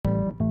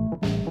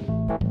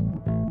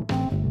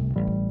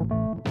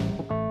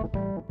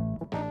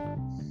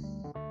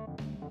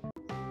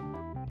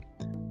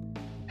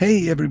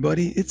Hey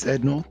everybody, it's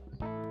Ednal.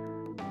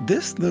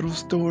 This little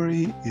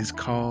story is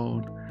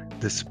called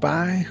The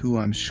Spy Who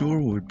I'm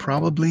Sure Would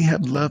Probably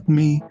Have Loved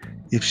Me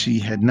If She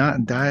Had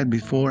Not Died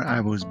Before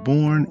I Was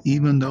Born,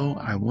 even though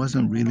I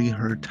wasn't really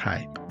her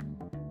type.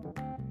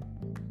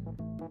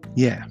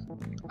 Yeah,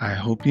 I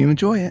hope you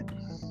enjoy it.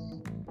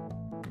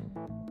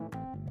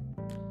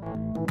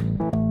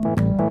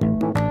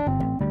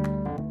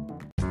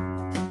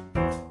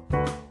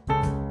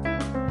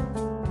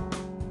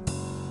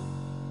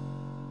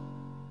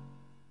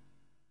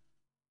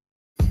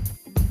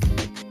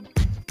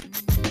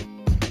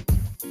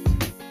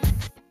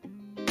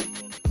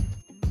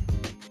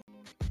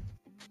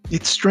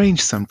 It's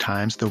strange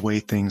sometimes the way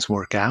things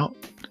work out,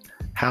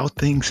 how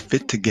things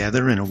fit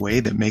together in a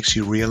way that makes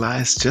you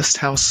realize just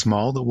how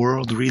small the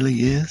world really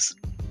is.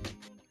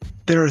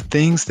 There are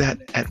things that,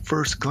 at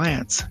first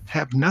glance,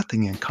 have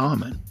nothing in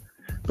common,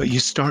 but you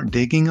start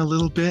digging a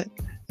little bit,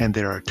 and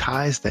there are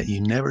ties that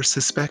you never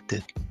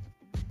suspected.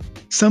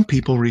 Some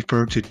people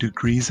refer to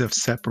degrees of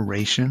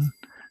separation,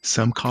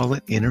 some call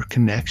it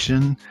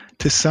interconnection,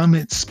 to some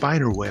it's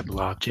spiderweb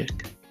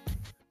logic.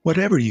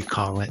 Whatever you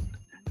call it,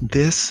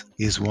 this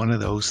is one of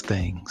those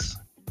things.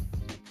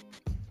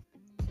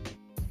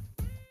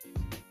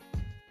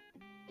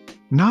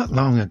 Not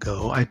long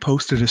ago, I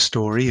posted a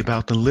story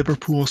about the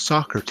Liverpool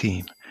soccer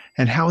team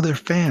and how their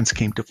fans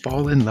came to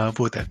fall in love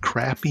with a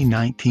crappy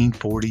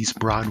 1940s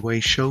Broadway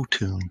show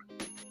tune.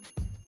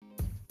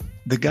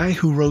 The guy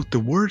who wrote the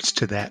words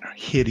to that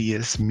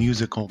hideous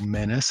musical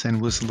menace and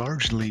was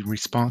largely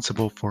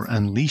responsible for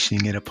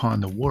unleashing it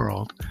upon the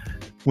world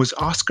was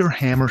Oscar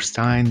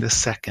Hammerstein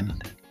II.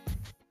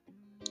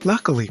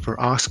 Luckily for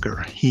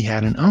Oscar, he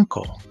had an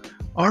uncle,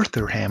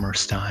 Arthur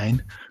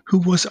Hammerstein, who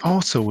was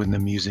also in the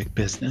music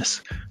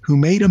business, who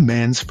made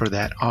amends for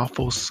that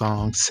awful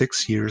song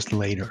 6 years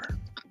later.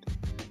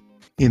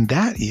 In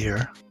that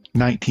year,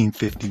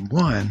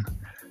 1951,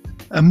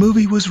 a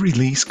movie was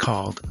released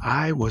called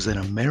I Was an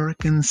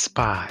American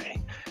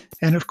Spy,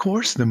 and of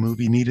course the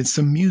movie needed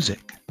some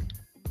music.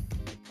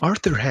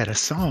 Arthur had a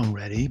song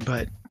ready,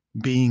 but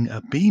being a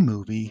B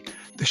movie,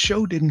 the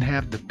show didn't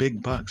have the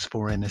big bucks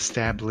for an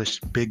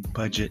established big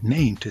budget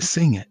name to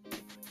sing it.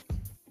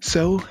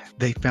 So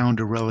they found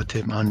a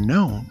relative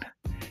unknown,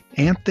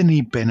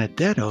 Anthony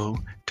Benedetto,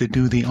 to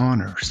do the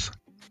honors.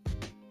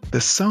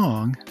 The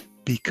song,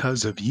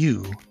 Because of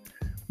You,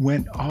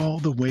 went all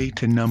the way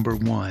to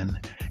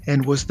 #1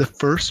 and was the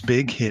first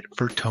big hit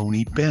for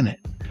Tony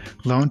Bennett,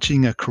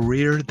 launching a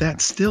career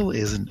that still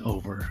isn't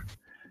over.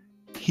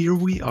 Here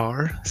we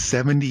are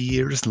 70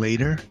 years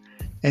later,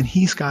 and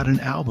he's got an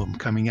album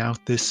coming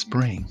out this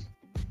spring.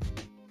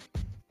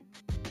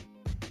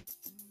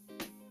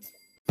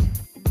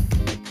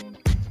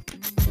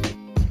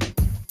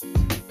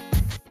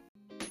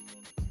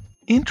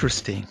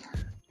 Interesting,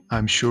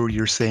 I'm sure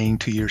you're saying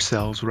to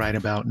yourselves right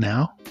about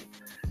now.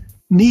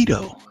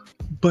 Neato,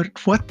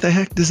 but what the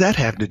heck does that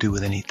have to do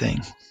with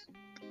anything?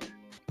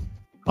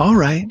 All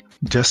right,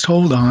 just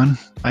hold on,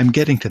 I'm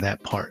getting to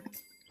that part.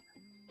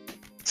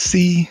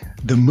 See,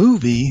 the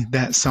movie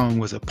that song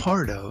was a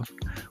part of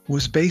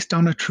was based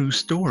on a true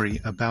story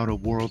about a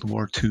World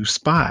War II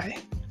spy.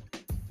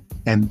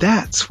 And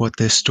that's what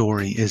this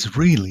story is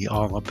really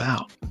all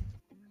about.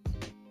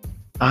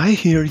 I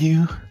hear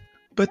you,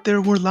 but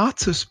there were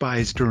lots of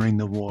spies during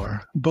the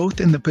war, both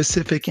in the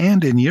Pacific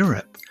and in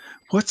Europe.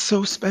 What's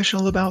so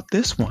special about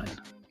this one?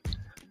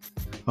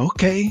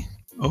 Okay,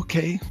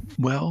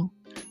 well,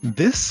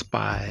 this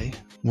spy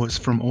was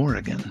from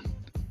Oregon,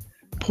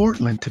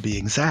 Portland to be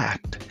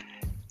exact,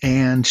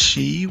 and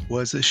she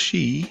was a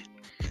she,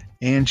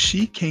 and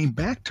she came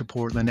back to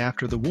Portland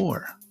after the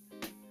war,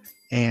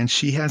 and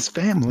she has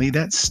family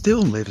that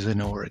still lives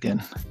in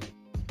Oregon.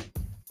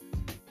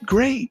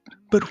 Great,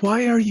 but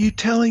why are you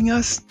telling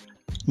us?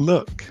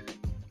 Look,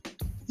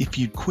 if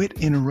you'd quit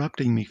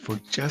interrupting me for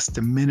just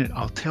a minute,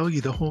 I'll tell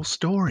you the whole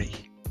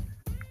story.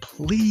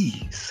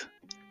 Please.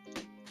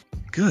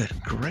 Good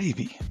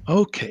gravy.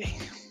 Okay,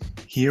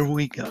 here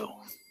we go.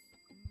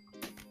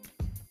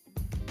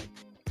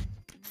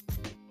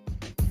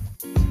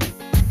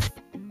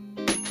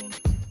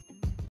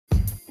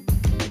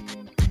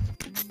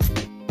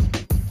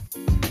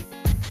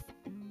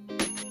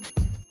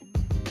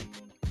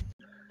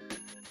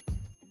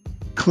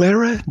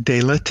 Clara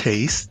de la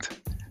Taste,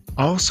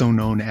 also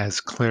known as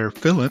Claire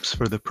Phillips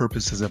for the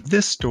purposes of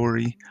this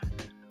story,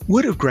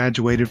 would have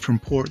graduated from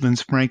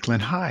Portland's Franklin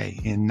High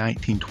in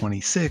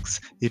 1926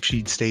 if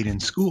she'd stayed in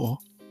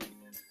school.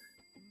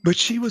 But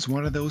she was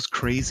one of those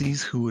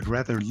crazies who would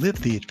rather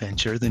live the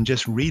adventure than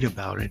just read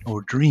about it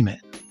or dream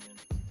it.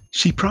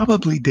 She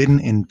probably didn't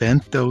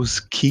invent those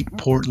Keep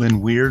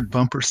Portland Weird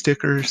bumper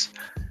stickers,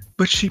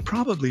 but she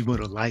probably would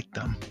have liked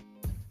them.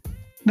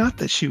 Not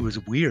that she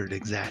was weird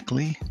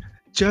exactly,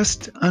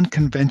 just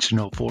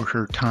unconventional for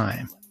her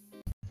time.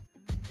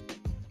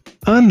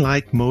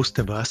 Unlike most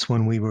of us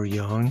when we were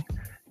young,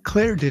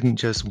 Claire didn't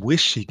just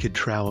wish she could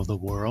travel the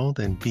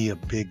world and be a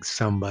big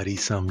somebody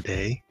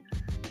someday.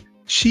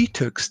 She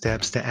took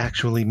steps to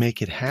actually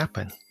make it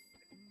happen.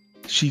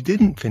 She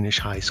didn't finish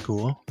high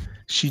school.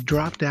 She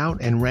dropped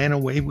out and ran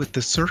away with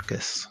the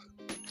circus.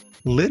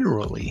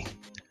 Literally.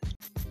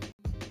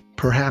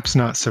 Perhaps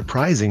not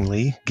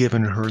surprisingly,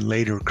 given her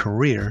later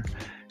career,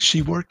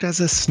 she worked as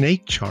a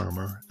snake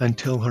charmer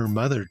until her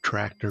mother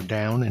tracked her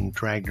down and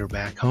dragged her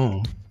back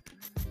home.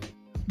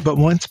 But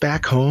once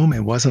back home,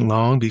 it wasn't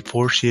long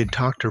before she had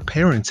talked her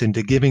parents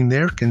into giving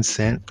their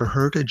consent for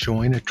her to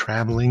join a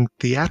traveling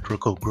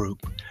theatrical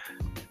group,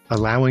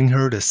 allowing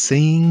her to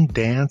sing,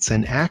 dance,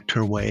 and act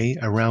her way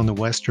around the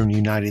western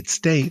United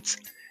States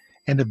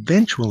and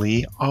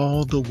eventually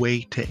all the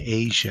way to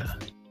Asia.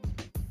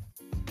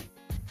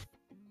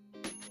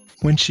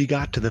 When she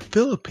got to the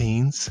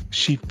Philippines,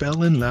 she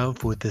fell in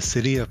love with the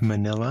city of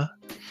Manila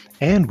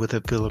and with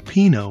a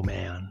Filipino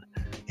man,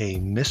 a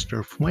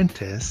Mr.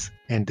 Fuentes,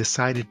 and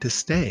decided to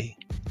stay.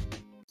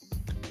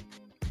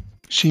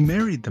 She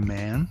married the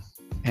man,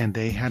 and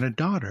they had a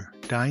daughter,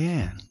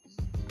 Diane.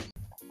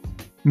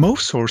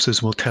 Most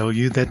sources will tell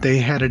you that they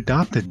had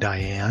adopted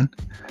Diane,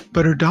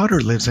 but her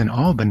daughter lives in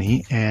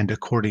Albany, and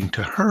according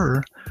to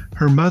her,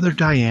 her mother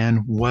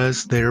Diane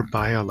was their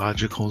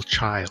biological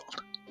child.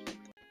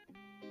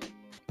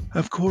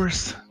 Of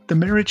course, the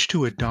marriage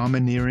to a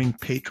domineering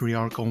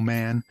patriarchal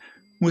man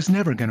was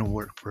never going to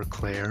work for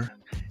Claire,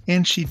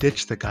 and she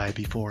ditched the guy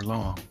before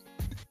long.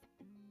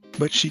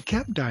 But she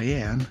kept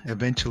Diane,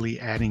 eventually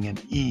adding an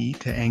E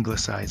to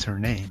anglicize her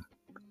name.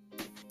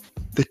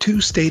 The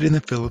two stayed in the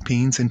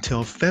Philippines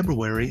until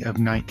February of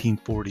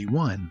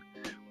 1941,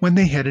 when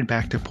they headed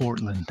back to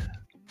Portland.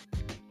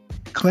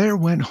 Claire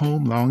went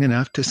home long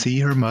enough to see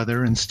her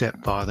mother and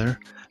stepfather,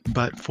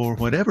 but for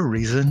whatever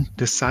reason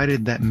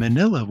decided that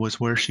Manila was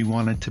where she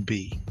wanted to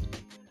be.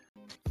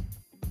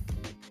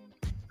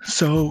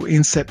 So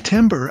in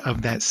September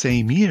of that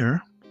same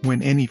year,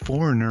 when any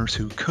foreigners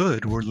who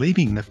could were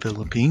leaving the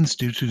Philippines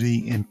due to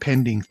the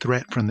impending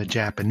threat from the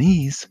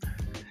Japanese,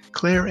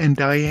 Claire and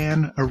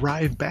Diane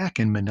arrived back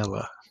in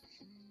Manila.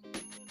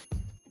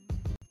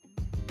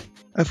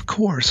 Of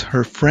course,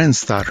 her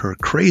friends thought her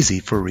crazy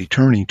for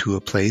returning to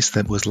a place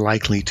that was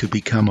likely to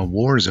become a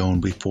war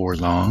zone before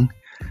long,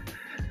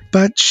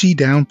 but she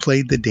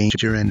downplayed the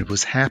danger and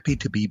was happy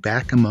to be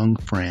back among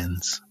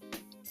friends.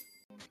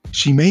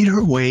 She made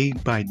her way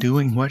by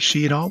doing what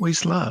she had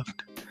always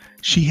loved.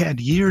 She had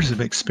years of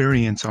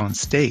experience on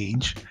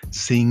stage,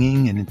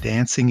 singing and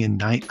dancing in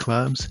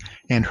nightclubs,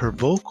 and her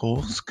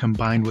vocals,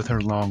 combined with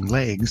her long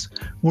legs,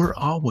 were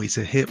always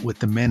a hit with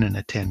the men in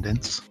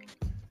attendance.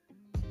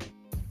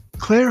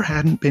 Claire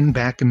hadn't been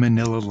back in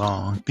Manila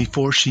long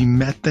before she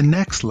met the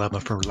next love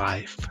of her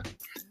life.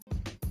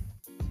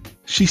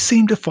 She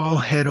seemed to fall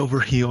head over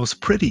heels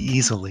pretty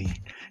easily,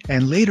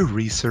 and later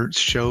research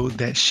showed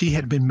that she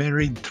had been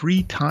married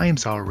 3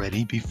 times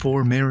already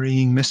before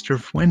marrying Mr.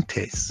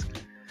 Fuentes,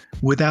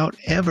 without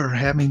ever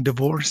having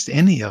divorced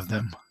any of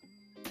them.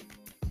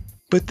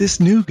 But this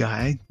new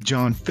guy,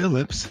 John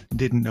Phillips,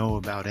 didn't know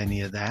about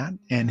any of that,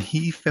 and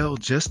he fell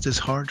just as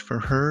hard for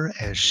her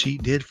as she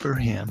did for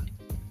him.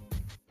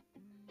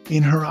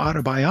 In her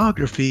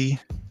autobiography,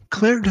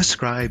 Claire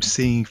describes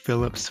seeing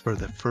Phillips for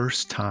the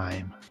first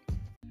time.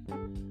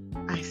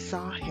 I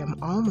saw him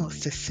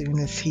almost as soon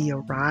as he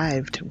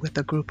arrived with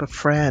a group of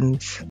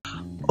friends.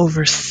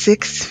 Over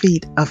 6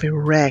 feet of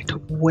erect,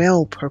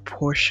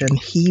 well-proportioned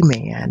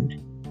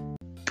he-man.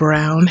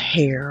 Brown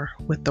hair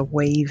with a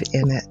wave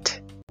in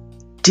it.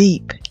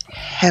 Deep,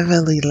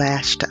 heavily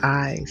lashed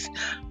eyes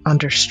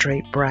under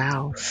straight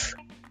brows.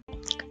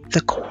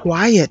 The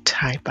quiet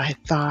type, I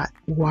thought,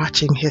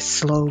 watching his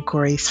slow,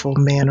 graceful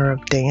manner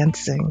of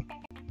dancing.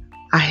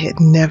 I had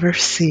never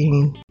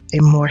seen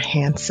a more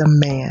handsome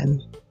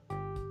man.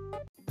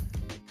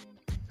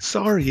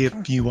 Sorry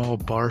if you all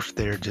barfed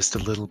there just a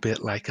little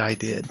bit like I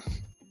did.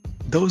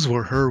 Those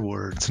were her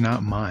words,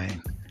 not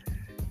mine.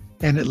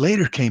 And it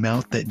later came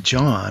out that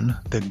John,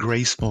 the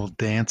graceful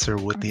dancer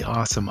with the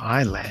awesome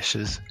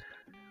eyelashes,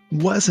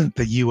 wasn't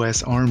the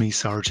U.S. Army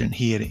sergeant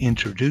he had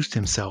introduced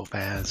himself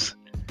as.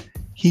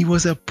 He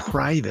was a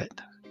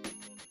private.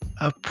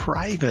 A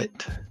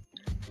private.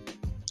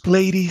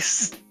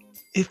 Ladies,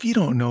 if you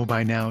don't know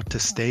by now to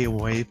stay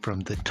away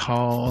from the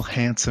tall,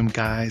 handsome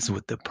guys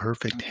with the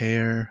perfect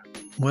hair,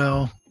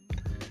 well,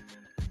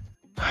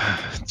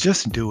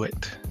 just do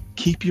it.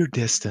 Keep your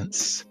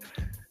distance.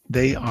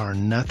 They are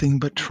nothing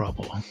but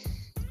trouble.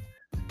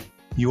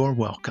 You're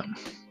welcome.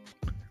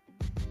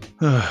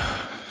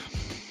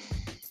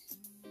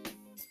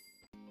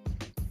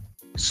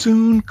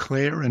 Soon,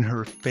 Claire and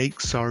her fake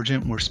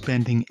sergeant were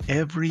spending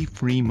every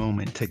free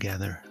moment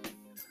together.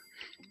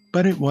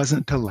 But it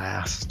wasn't to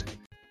last.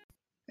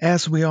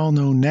 As we all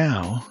know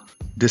now,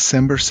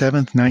 December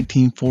 7th,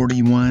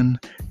 1941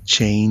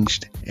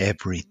 changed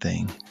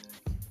everything.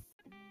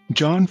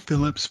 John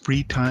Phillips'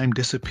 free time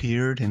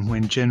disappeared, and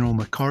when General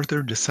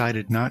MacArthur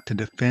decided not to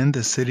defend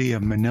the city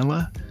of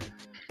Manila,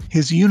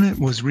 his unit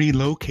was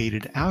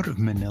relocated out of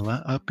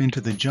Manila up into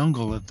the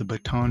jungle of the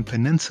Bataan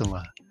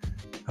Peninsula,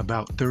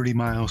 about 30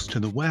 miles to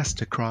the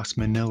west across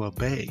Manila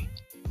Bay.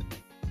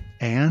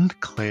 And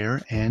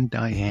Claire and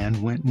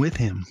Diane went with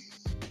him.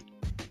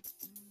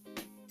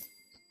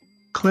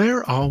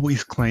 Claire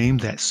always claimed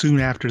that soon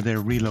after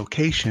their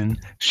relocation,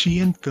 she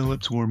and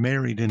Phillips were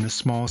married in a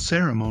small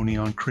ceremony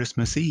on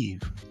Christmas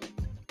Eve.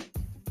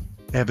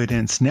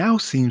 Evidence now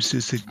seems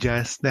to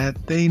suggest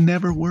that they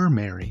never were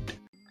married,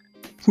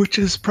 which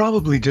is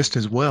probably just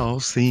as well,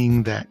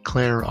 seeing that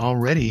Claire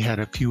already had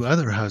a few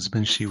other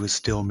husbands she was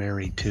still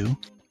married to.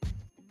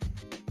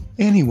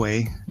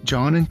 Anyway,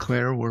 John and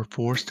Claire were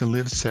forced to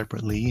live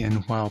separately,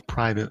 and while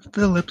Private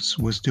Phillips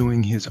was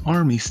doing his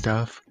army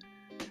stuff,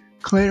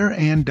 Claire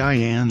and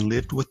Diane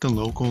lived with the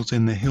locals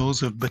in the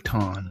hills of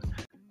Bataan,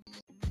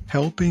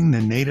 helping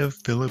the native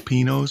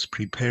Filipinos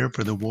prepare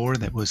for the war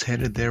that was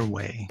headed their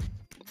way.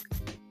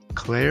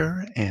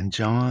 Claire and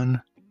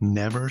John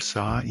never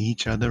saw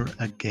each other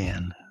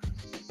again.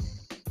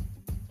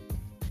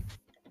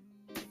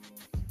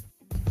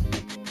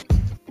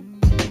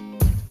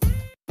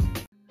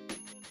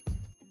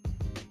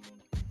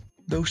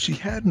 Though she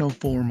had no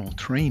formal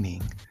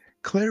training,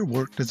 Claire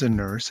worked as a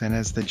nurse, and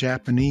as the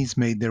Japanese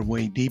made their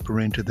way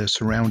deeper into the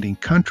surrounding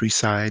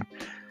countryside,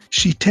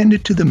 she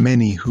tended to the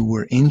many who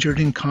were injured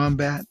in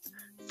combat,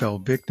 fell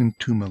victim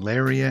to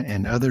malaria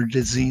and other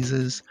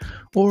diseases,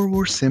 or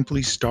were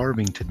simply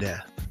starving to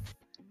death.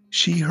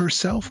 She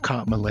herself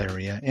caught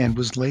malaria and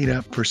was laid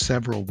up for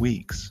several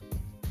weeks,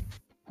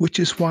 which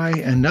is why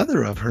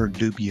another of her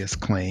dubious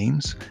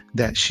claims,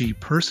 that she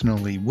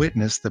personally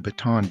witnessed the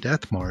Bataan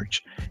Death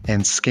March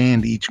and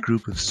scanned each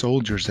group of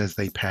soldiers as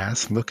they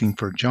passed looking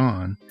for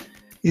John,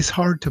 is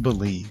hard to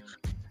believe.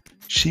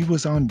 She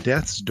was on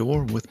death's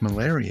door with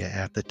malaria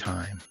at the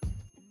time.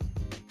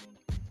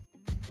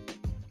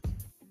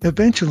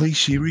 Eventually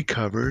she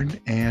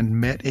recovered and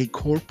met a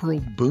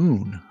Corporal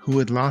Boone who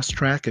had lost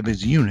track of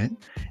his unit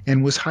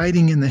and was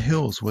hiding in the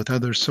hills with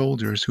other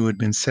soldiers who had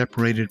been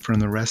separated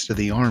from the rest of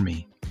the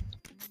army.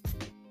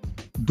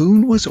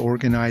 Boone was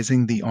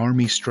organizing the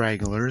army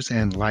stragglers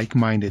and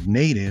like-minded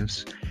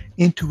natives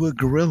into a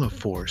guerrilla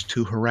force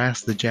to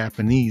harass the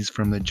Japanese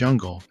from the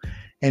jungle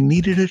and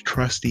needed a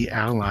trusty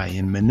ally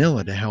in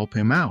Manila to help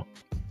him out.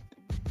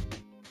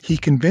 He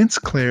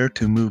convinced Claire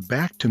to move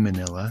back to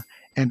Manila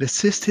and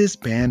assist his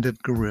band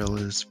of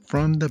guerrillas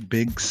from the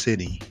big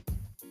city.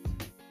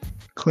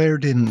 Claire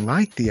didn't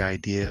like the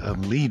idea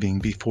of leaving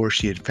before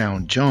she had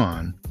found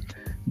John,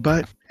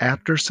 but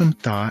after some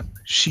thought,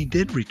 she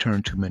did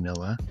return to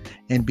Manila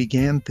and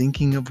began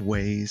thinking of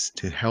ways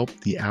to help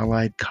the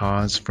Allied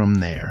cause from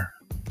there.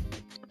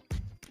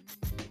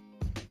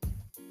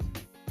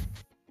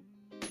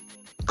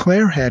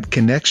 Claire had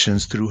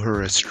connections through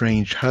her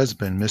estranged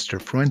husband,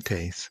 Mr.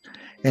 Fuentes,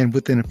 and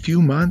within a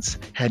few months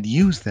had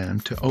used them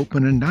to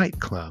open a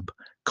nightclub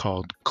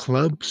called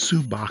Club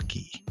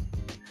Tsubaki,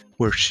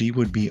 where she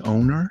would be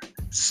owner,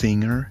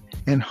 singer,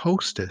 and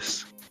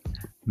hostess,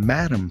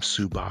 Madame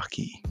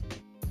Tsubaki.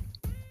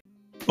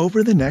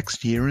 Over the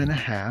next year and a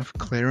half,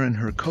 Claire and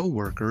her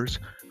co-workers,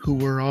 who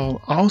were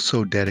all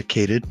also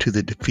dedicated to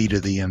the defeat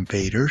of the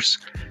invaders,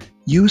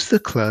 used the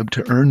club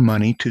to earn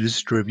money to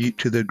distribute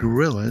to the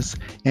guerrillas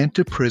and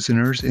to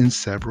prisoners in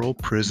several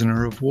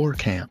prisoner of war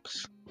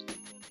camps.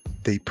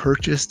 They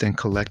purchased and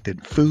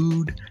collected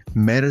food,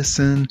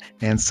 medicine,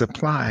 and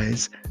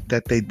supplies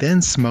that they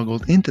then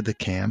smuggled into the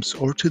camps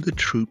or to the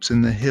troops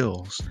in the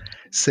hills,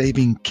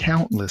 saving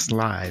countless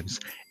lives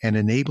and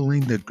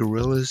enabling the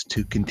guerrillas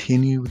to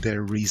continue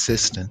their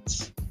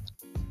resistance.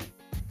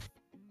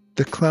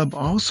 The club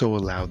also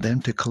allowed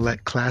them to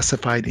collect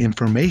classified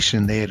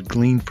information they had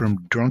gleaned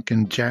from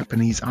drunken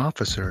Japanese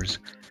officers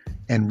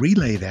and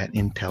relay that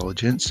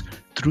intelligence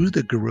through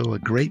the guerrilla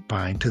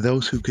grapevine to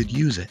those who could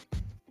use it.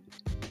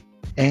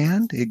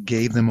 And it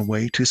gave them a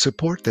way to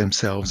support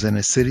themselves in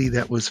a city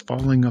that was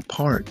falling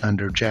apart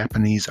under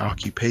Japanese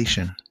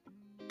occupation.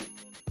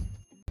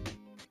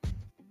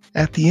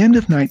 At the end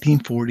of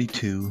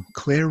 1942,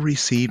 Claire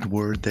received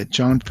word that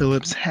John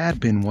Phillips had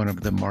been one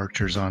of the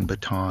marchers on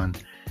Bataan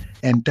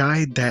and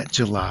died that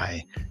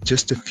July,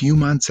 just a few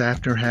months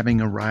after having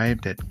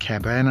arrived at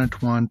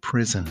Cabanatuan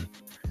Prison.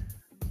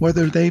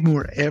 Whether they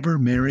were ever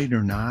married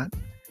or not,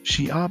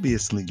 she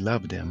obviously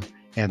loved him,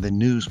 and the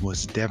news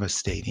was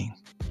devastating.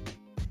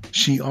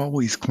 She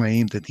always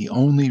claimed that the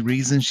only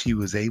reason she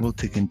was able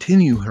to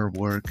continue her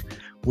work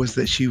was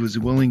that she was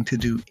willing to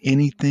do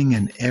anything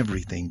and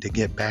everything to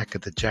get back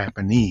at the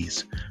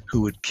Japanese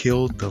who had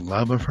killed the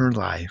love of her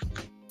life.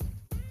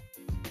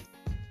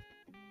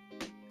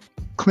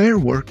 Claire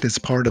worked as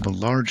part of a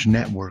large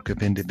network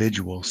of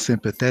individuals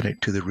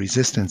sympathetic to the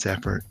resistance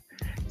effort,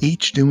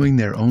 each doing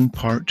their own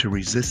part to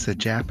resist the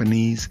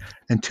Japanese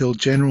until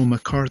General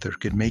MacArthur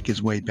could make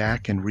his way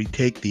back and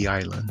retake the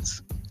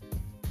islands.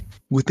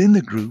 Within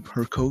the group,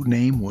 her code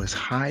name was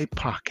High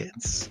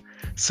Pockets,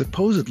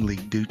 supposedly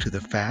due to the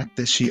fact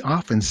that she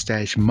often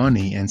stashed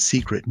money and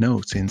secret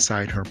notes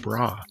inside her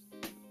bra.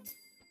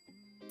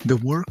 The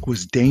work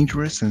was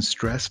dangerous and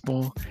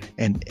stressful,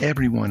 and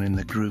everyone in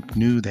the group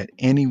knew that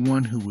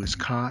anyone who was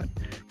caught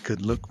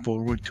could look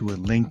forward to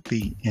a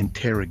lengthy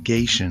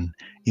interrogation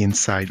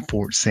inside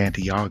Fort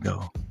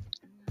Santiago.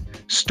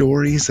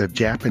 Stories of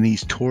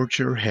Japanese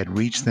torture had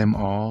reached them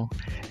all,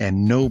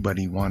 and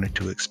nobody wanted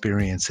to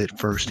experience it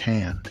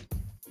firsthand.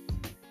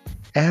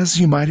 As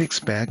you might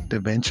expect,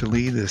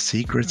 eventually the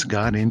secrets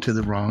got into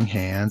the wrong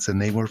hands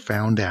and they were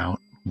found out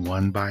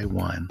one by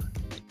one.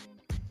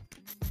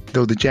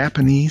 Though the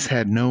Japanese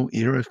had no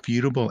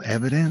irrefutable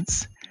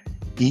evidence,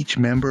 each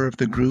member of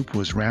the group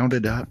was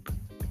rounded up,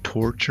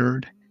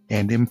 tortured,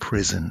 and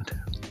imprisoned.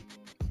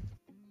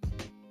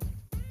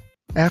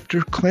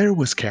 After Claire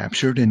was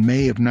captured in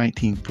May of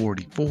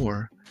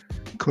 1944,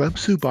 Club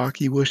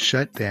Tsubaki was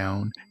shut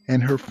down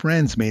and her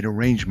friends made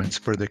arrangements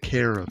for the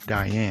care of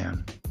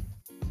Diane.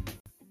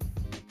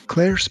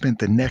 Claire spent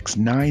the next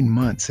 9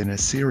 months in a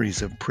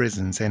series of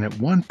prisons and at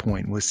one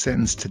point was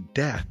sentenced to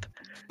death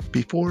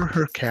before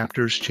her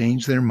captors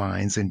changed their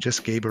minds and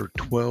just gave her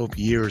 12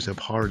 years of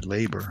hard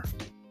labor.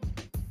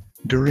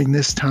 During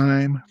this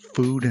time,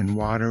 food and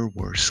water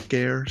were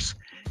scarce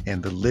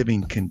and the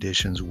living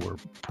conditions were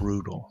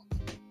brutal.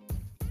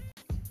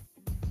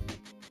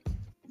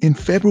 In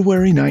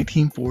February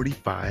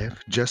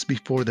 1945, just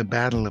before the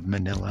Battle of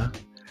Manila,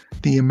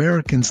 the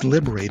Americans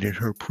liberated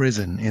her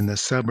prison in the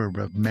suburb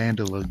of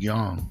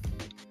Mandaluyong.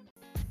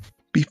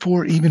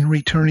 Before even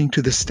returning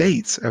to the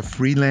States, a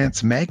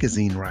freelance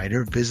magazine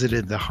writer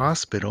visited the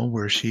hospital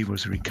where she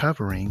was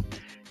recovering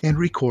and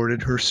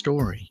recorded her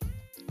story.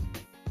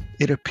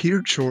 It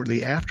appeared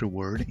shortly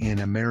afterward in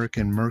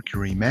American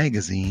Mercury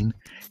magazine,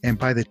 and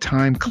by the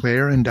time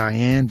Claire and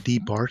Diane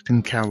debarked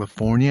in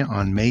California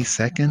on May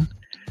 2nd,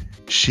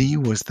 she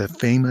was the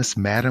famous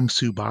Madame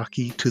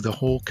Tsubaki to the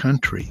whole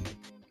country.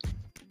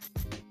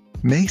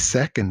 May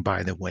 2nd,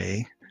 by the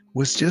way,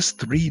 was just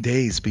 3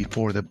 days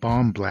before the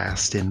bomb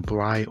blast in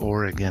Bly,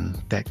 Oregon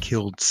that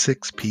killed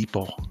 6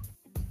 people.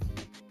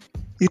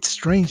 It's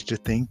strange to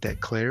think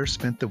that Claire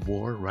spent the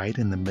war right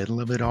in the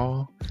middle of it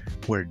all,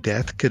 where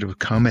death could have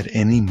come at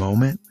any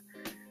moment,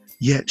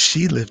 yet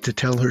she lived to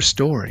tell her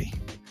story,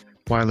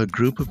 while a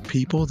group of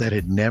people that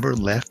had never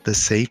left the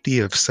safety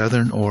of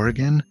southern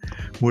Oregon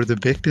were the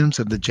victims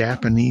of the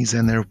Japanese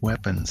and their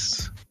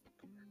weapons.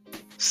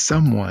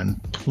 Someone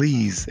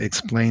please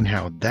explain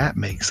how that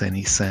makes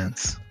any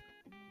sense.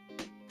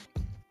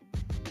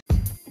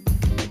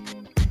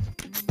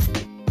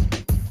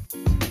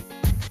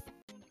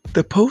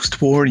 The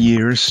post-war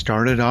years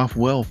started off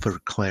well for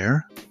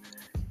Claire.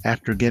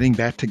 After getting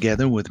back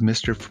together with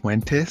Mr.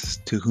 Fuentes,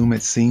 to whom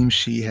it seems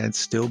she had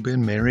still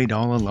been married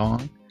all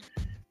along,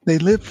 they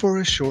lived for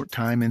a short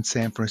time in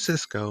San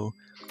Francisco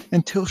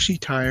until she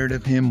tired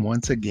of him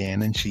once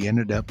again and she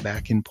ended up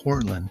back in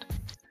Portland.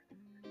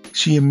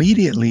 She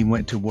immediately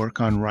went to work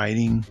on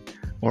writing,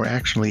 or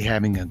actually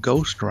having a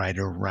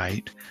ghostwriter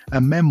write, a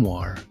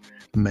memoir,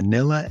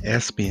 Manila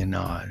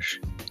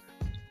Espionage.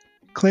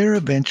 Claire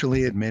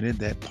eventually admitted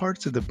that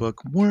parts of the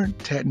book weren't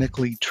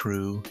technically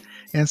true,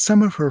 and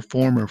some of her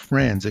former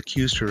friends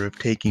accused her of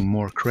taking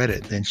more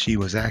credit than she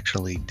was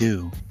actually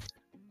due.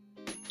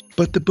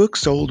 But the book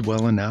sold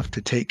well enough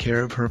to take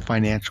care of her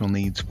financial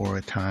needs for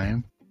a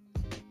time.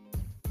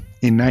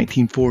 In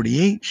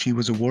 1948, she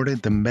was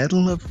awarded the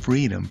Medal of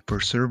Freedom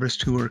for service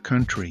to her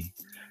country,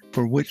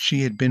 for which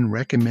she had been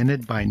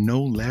recommended by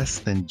no less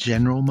than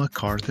General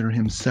MacArthur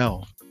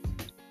himself.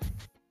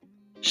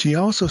 She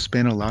also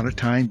spent a lot of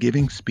time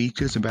giving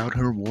speeches about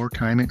her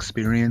wartime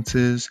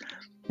experiences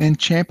and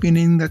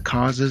championing the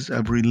causes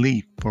of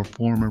relief for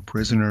former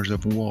prisoners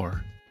of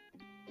war.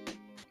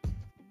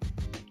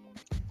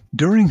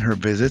 During her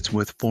visits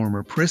with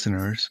former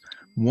prisoners,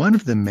 one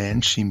of the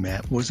men she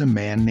met was a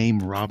man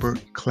named Robert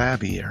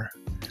Clavier,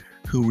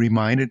 who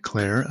reminded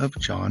Claire of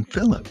John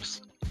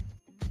Phillips.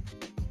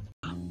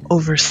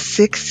 Over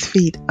 6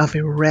 feet of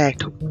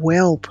erect,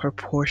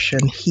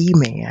 well-proportioned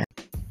He-Man.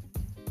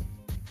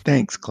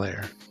 Thanks,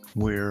 Claire.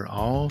 We're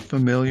all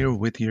familiar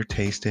with your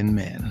taste in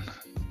men.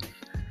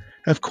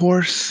 Of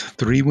course,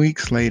 3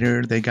 weeks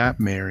later they got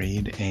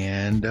married,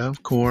 and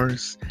of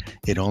course,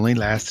 it only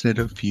lasted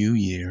a few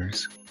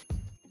years.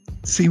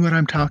 See what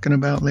I'm talking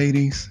about,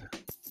 ladies?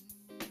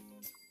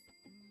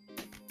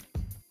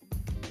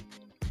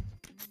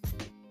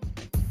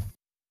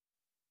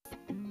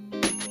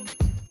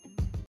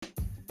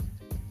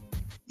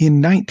 In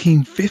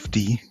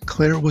 1950,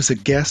 Claire was a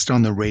guest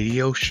on the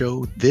radio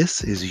show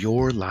This Is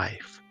Your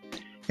Life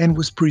and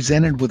was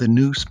presented with a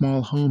new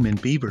small home in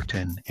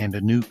Beaverton and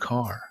a new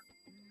car.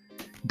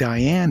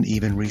 Diane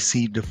even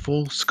received a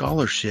full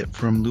scholarship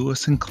from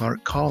Lewis and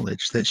Clark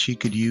College that she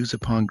could use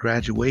upon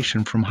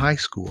graduation from high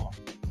school.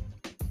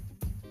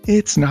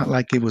 It's not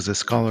like it was a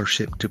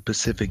scholarship to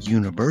Pacific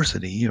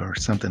University or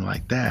something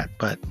like that,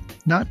 but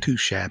not too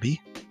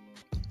shabby.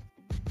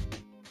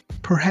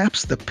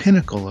 Perhaps the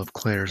pinnacle of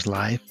Claire's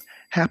life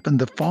happened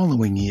the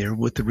following year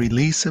with the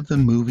release of the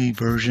movie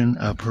version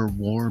of her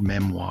war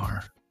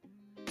memoir.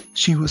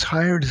 She was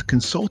hired as a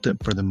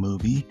consultant for the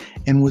movie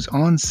and was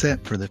on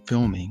set for the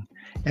filming,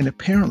 and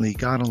apparently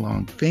got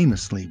along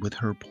famously with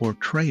her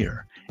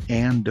portrayer,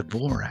 Anne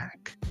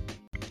Dvorak.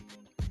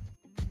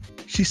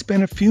 She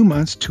spent a few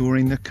months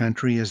touring the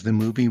country as the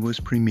movie was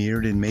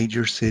premiered in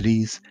major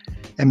cities,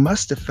 and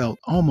must have felt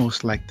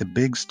almost like the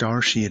big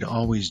star she had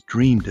always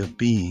dreamed of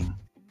being.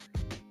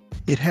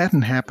 It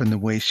hadn't happened the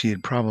way she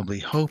had probably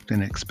hoped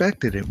and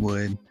expected it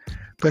would,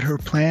 but her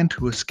plan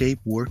to escape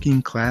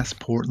working-class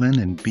Portland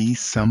and be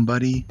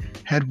somebody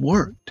had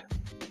worked.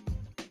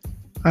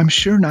 I'm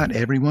sure not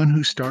everyone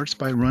who starts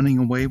by running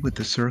away with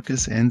the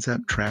circus ends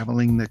up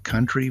traveling the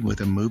country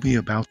with a movie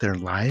about their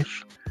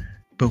life,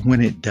 but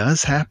when it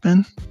does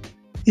happen,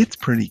 it's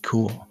pretty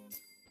cool.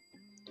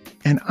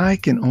 And I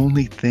can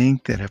only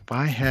think that if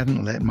I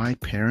hadn't let my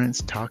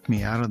parents talk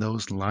me out of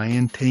those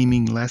lion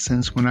taming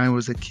lessons when I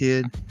was a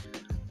kid,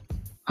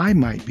 I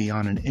might be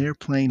on an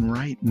airplane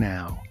right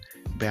now,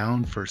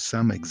 bound for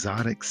some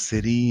exotic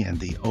city and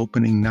the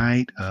opening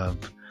night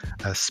of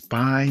A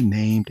Spy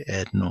Named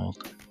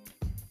Ednold.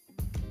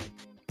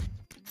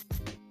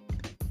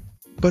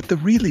 But the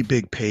really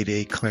big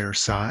payday Claire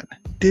sought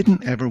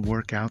didn't ever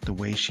work out the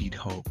way she'd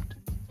hoped.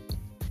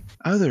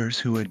 Others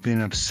who had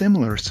been of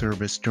similar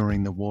service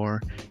during the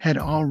war had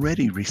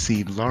already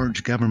received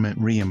large government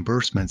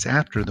reimbursements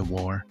after the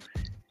war,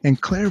 and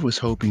Claire was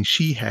hoping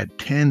she had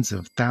tens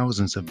of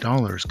thousands of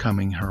dollars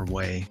coming her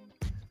way.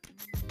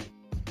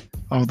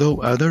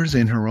 Although others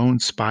in her own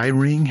spy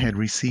ring had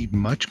received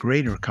much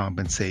greater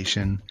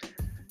compensation,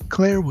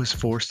 Claire was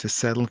forced to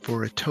settle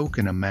for a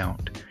token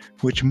amount,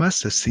 which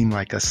must have seemed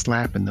like a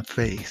slap in the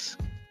face.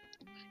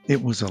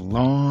 It was a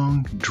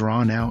long,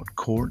 drawn-out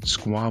court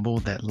squabble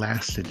that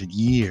lasted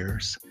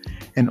years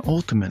and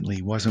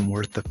ultimately wasn't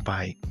worth the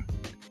fight.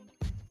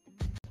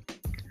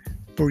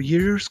 For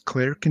years,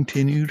 Claire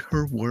continued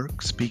her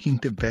work speaking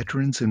to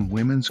veterans and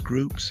women's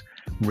groups,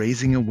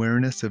 raising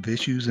awareness of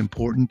issues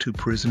important to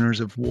prisoners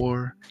of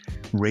war,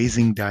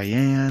 raising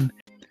Diane,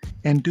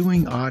 and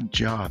doing odd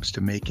jobs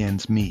to make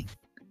ends meet.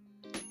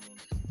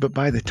 But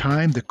by the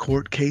time the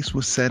court case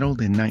was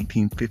settled in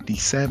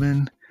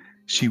 1957,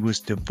 she was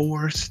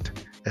divorced,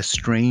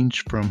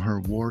 estranged from her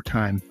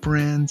wartime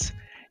friends,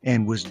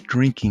 and was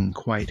drinking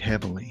quite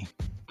heavily.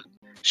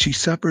 She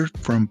suffered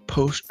from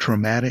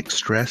post-traumatic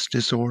stress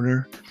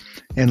disorder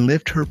and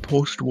lived her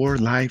post-war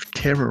life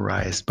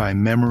terrorized by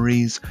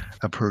memories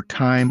of her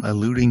time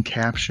eluding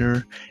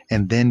capture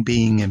and then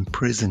being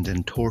imprisoned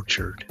and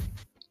tortured.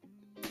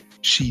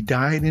 She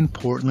died in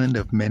Portland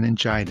of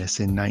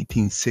meningitis in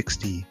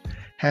 1960,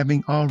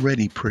 having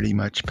already pretty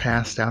much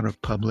passed out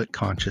of public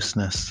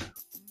consciousness.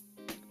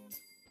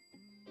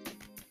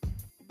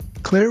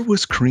 Claire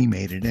was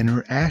cremated and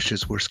her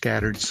ashes were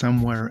scattered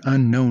somewhere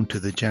unknown to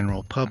the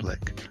general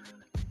public.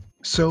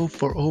 So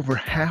for over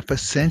half a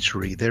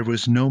century there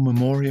was no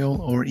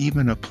memorial or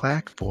even a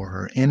plaque for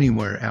her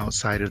anywhere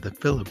outside of the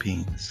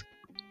Philippines.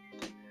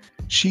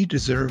 She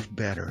deserved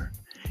better,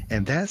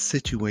 and that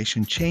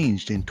situation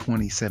changed in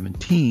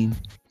 2017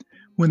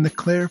 when the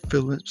Claire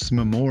Phillips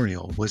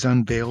Memorial was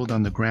unveiled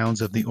on the grounds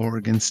of the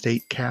Oregon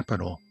State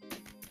Capitol.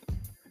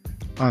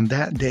 On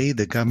that day,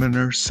 the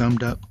governor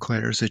summed up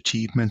Claire's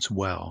achievements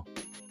well.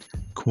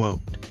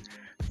 Quote,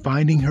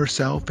 "Finding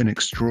herself in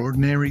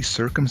extraordinary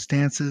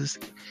circumstances,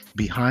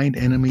 behind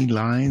enemy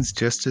lines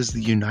just as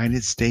the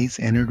United States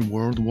entered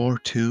World War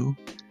II,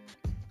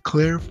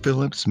 Claire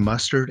Phillips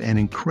mustered an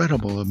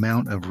incredible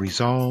amount of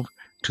resolve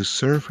to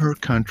serve her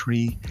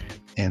country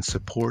and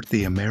support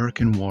the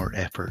American war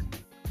effort."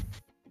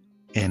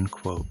 End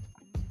quote.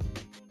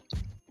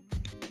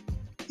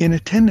 In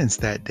attendance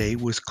that day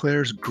was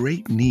Claire's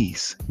great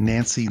niece,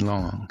 Nancy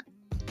Long.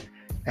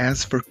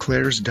 As for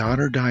Claire's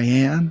daughter,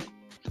 Diane,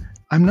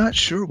 I'm not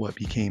sure what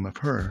became of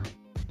her.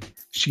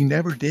 She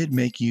never did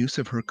make use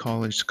of her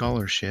college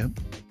scholarship.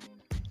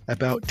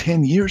 About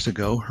 10 years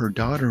ago, her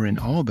daughter in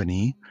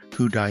Albany,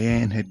 who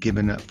Diane had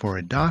given up for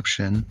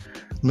adoption,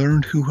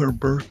 learned who her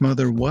birth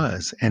mother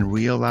was and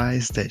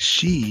realized that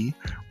she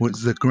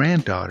was the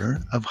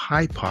granddaughter of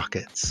High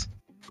Pockets.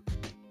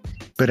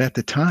 But at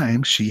the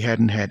time, she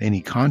hadn't had any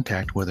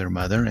contact with her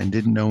mother and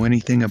didn't know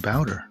anything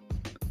about her.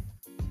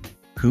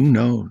 Who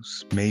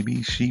knows,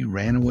 maybe she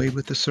ran away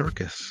with the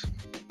circus.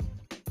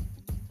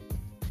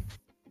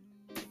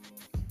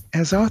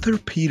 As author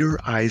Peter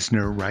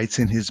Eisner writes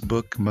in his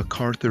book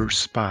MacArthur's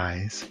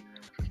Spies,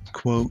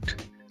 quote,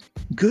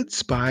 "Good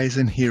spies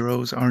and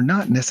heroes are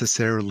not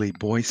necessarily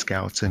Boy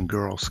Scouts and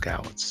Girl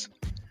Scouts.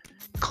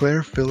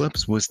 Claire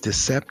Phillips was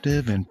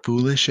deceptive and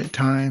foolish at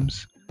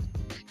times,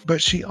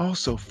 but she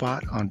also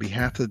fought on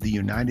behalf of the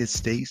United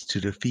States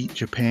to defeat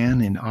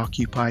Japan in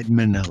occupied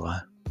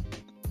Manila."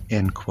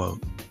 End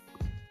quote.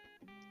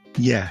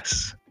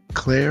 Yes,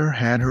 Claire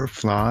had her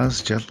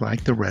flaws just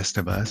like the rest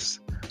of us,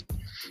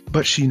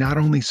 but she not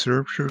only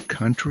served her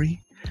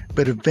country,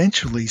 but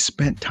eventually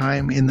spent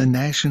time in the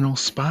national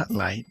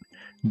spotlight,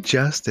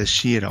 just as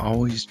she had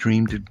always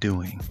dreamed of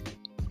doing.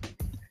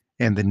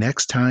 And the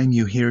next time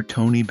you hear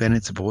Tony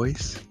Bennett's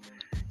voice,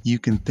 you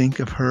can think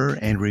of her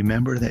and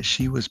remember that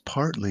she was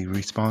partly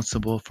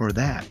responsible for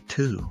that,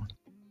 too.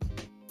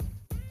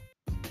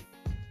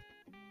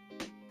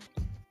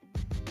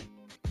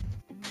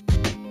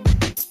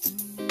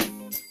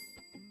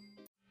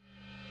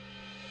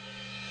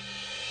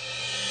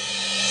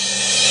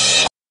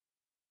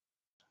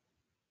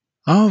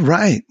 All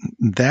right,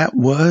 That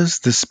was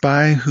the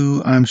spy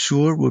who I'm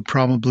sure would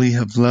probably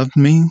have loved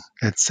me,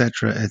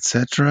 etc.,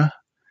 etc.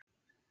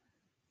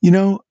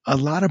 A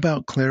lot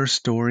about Claire's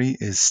story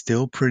is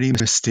still pretty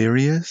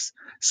mysterious.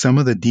 Some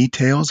of the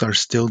details are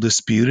still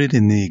disputed,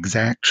 and the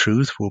exact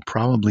truth will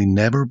probably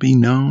never be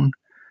known.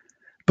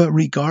 But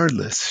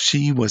regardless,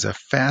 she was a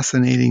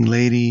fascinating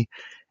lady,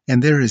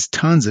 and there is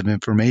tons of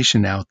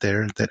information out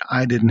there that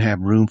I didn't have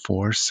room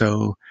for.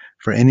 So,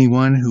 for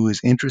anyone who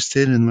is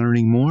interested in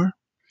learning more,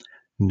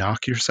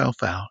 knock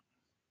yourself out.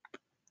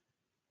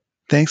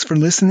 Thanks for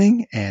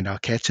listening, and I'll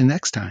catch you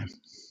next time.